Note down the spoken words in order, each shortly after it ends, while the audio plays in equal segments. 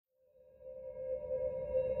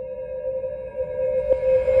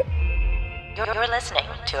You're listening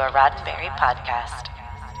to a Roddenberry podcast.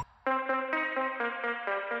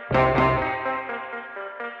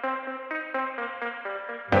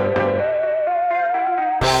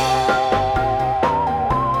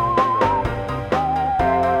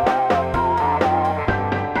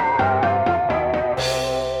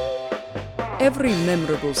 Every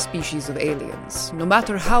memorable species of aliens, no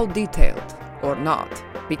matter how detailed or not,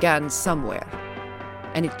 began somewhere.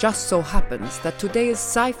 And it just so happens that today's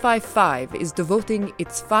SciFi5 is devoting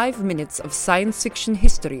its 5 minutes of science fiction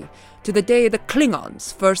history to the day the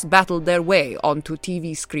Klingons first battled their way onto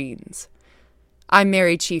TV screens. I'm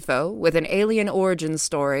Mary Chifo with an alien origin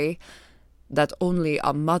story that only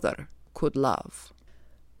a mother could love.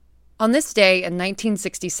 On this day in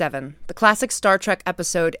 1967, the classic Star Trek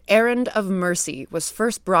episode Errand of Mercy was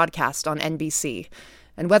first broadcast on NBC.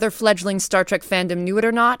 And whether fledgling Star Trek fandom knew it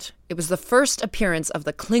or not, it was the first appearance of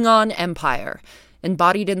the Klingon Empire,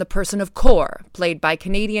 embodied in the person of Kor, played by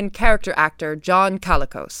Canadian character actor John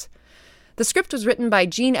Colicos. The script was written by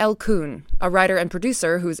Gene L. Kuhn, a writer and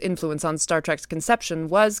producer whose influence on Star Trek's conception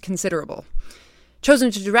was considerable.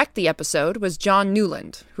 Chosen to direct the episode was John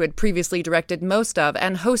Newland, who had previously directed most of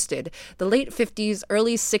and hosted the late 50s,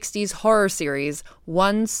 early 60s horror series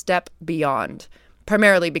One Step Beyond,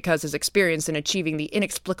 primarily because his experience in achieving the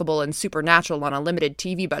inexplicable and supernatural on a limited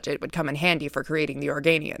TV budget would come in handy for creating the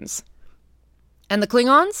Organians. And the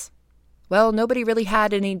Klingons? Well, nobody really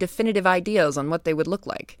had any definitive ideas on what they would look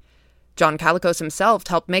like. John Colicos himself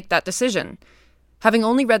helped make that decision. Having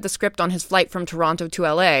only read the script on his flight from Toronto to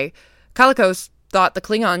LA, Colicos thought the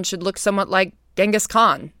Klingons should look somewhat like Genghis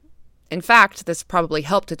Khan. In fact, this probably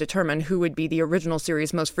helped to determine who would be the original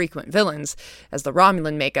series' most frequent villains, as the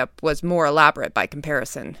Romulan makeup was more elaborate by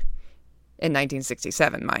comparison. In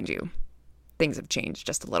 1967, mind you. Things have changed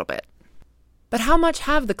just a little bit. But how much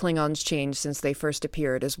have the Klingons changed since they first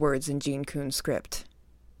appeared as words in Gene Kuhn's script?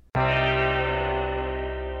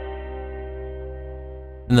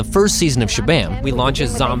 In the first season of Shabam, we launch a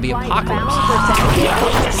zombie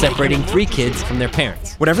apocalypse, separating 3 kids from their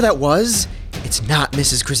parents. Whatever that was, it's not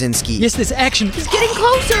Mrs. Krasinski. Yes, this action is getting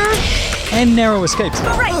closer! And narrow escapes.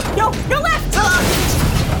 Go right! No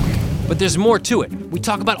left! But there's more to it. We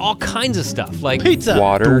talk about all kinds of stuff, like pizza,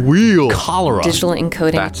 water, the wheel, cholera, Digital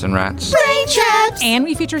encoding, bats and rats, Brain traps! And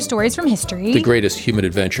we feature stories from history. The greatest human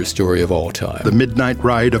adventure story of all time. The Midnight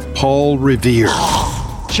Ride of Paul Revere.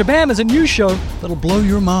 Shabam is a new show that'll blow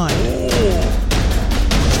your mind.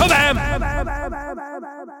 Shabam!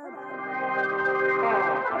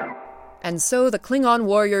 And so the Klingon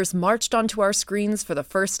warriors marched onto our screens for the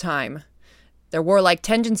first time. Their warlike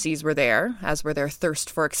tendencies were there, as were their thirst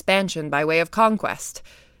for expansion by way of conquest.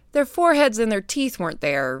 Their foreheads and their teeth weren't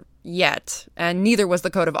there yet, and neither was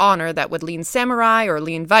the code of honor that would lean samurai or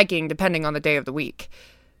lean Viking depending on the day of the week.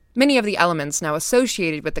 Many of the elements now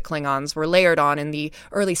associated with the Klingons were layered on in the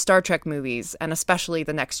early Star Trek movies, and especially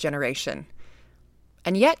The Next Generation.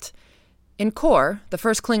 And yet, in Kor, the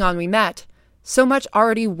first Klingon we met, so much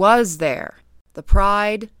already was there. The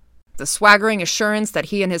pride, the swaggering assurance that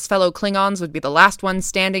he and his fellow Klingons would be the last ones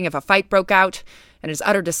standing if a fight broke out, and his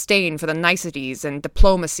utter disdain for the niceties and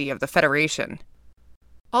diplomacy of the Federation.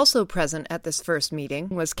 Also present at this first meeting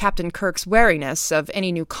was Captain Kirk's wariness of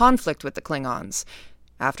any new conflict with the Klingons.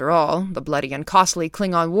 After all, the bloody and costly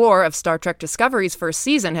Klingon War of Star Trek Discovery's first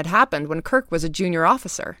season had happened when Kirk was a junior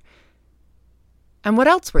officer. And what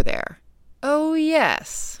else were there? Oh,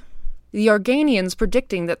 yes. The Organians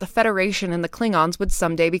predicting that the Federation and the Klingons would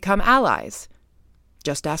someday become allies.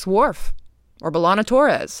 Just ask Worf, or B'Elanna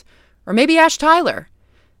Torres, or maybe Ash Tyler.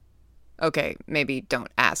 Okay, maybe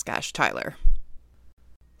don't ask Ash Tyler.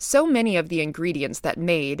 So many of the ingredients that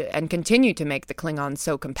made and continue to make the Klingons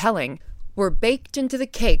so compelling were baked into the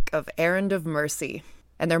cake of Errand of Mercy,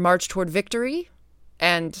 and their march toward victory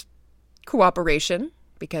and cooperation,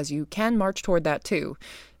 because you can march toward that too,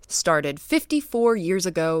 started 54 years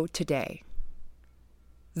ago today.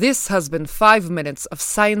 This has been 5 minutes of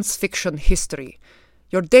science fiction history,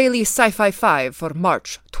 your daily SciFi5 for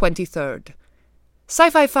March 23rd.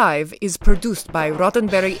 SciFi5 is produced by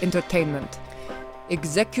Roddenberry Entertainment.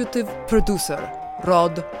 Executive producer,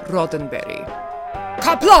 Rod Roddenberry.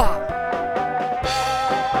 Kapla!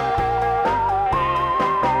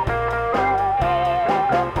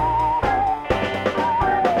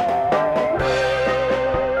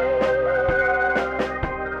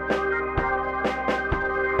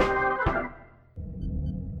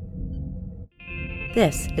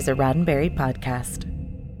 This is a Roddenberry podcast.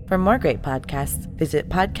 For more great podcasts, visit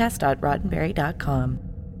podcast.roddenberry.com.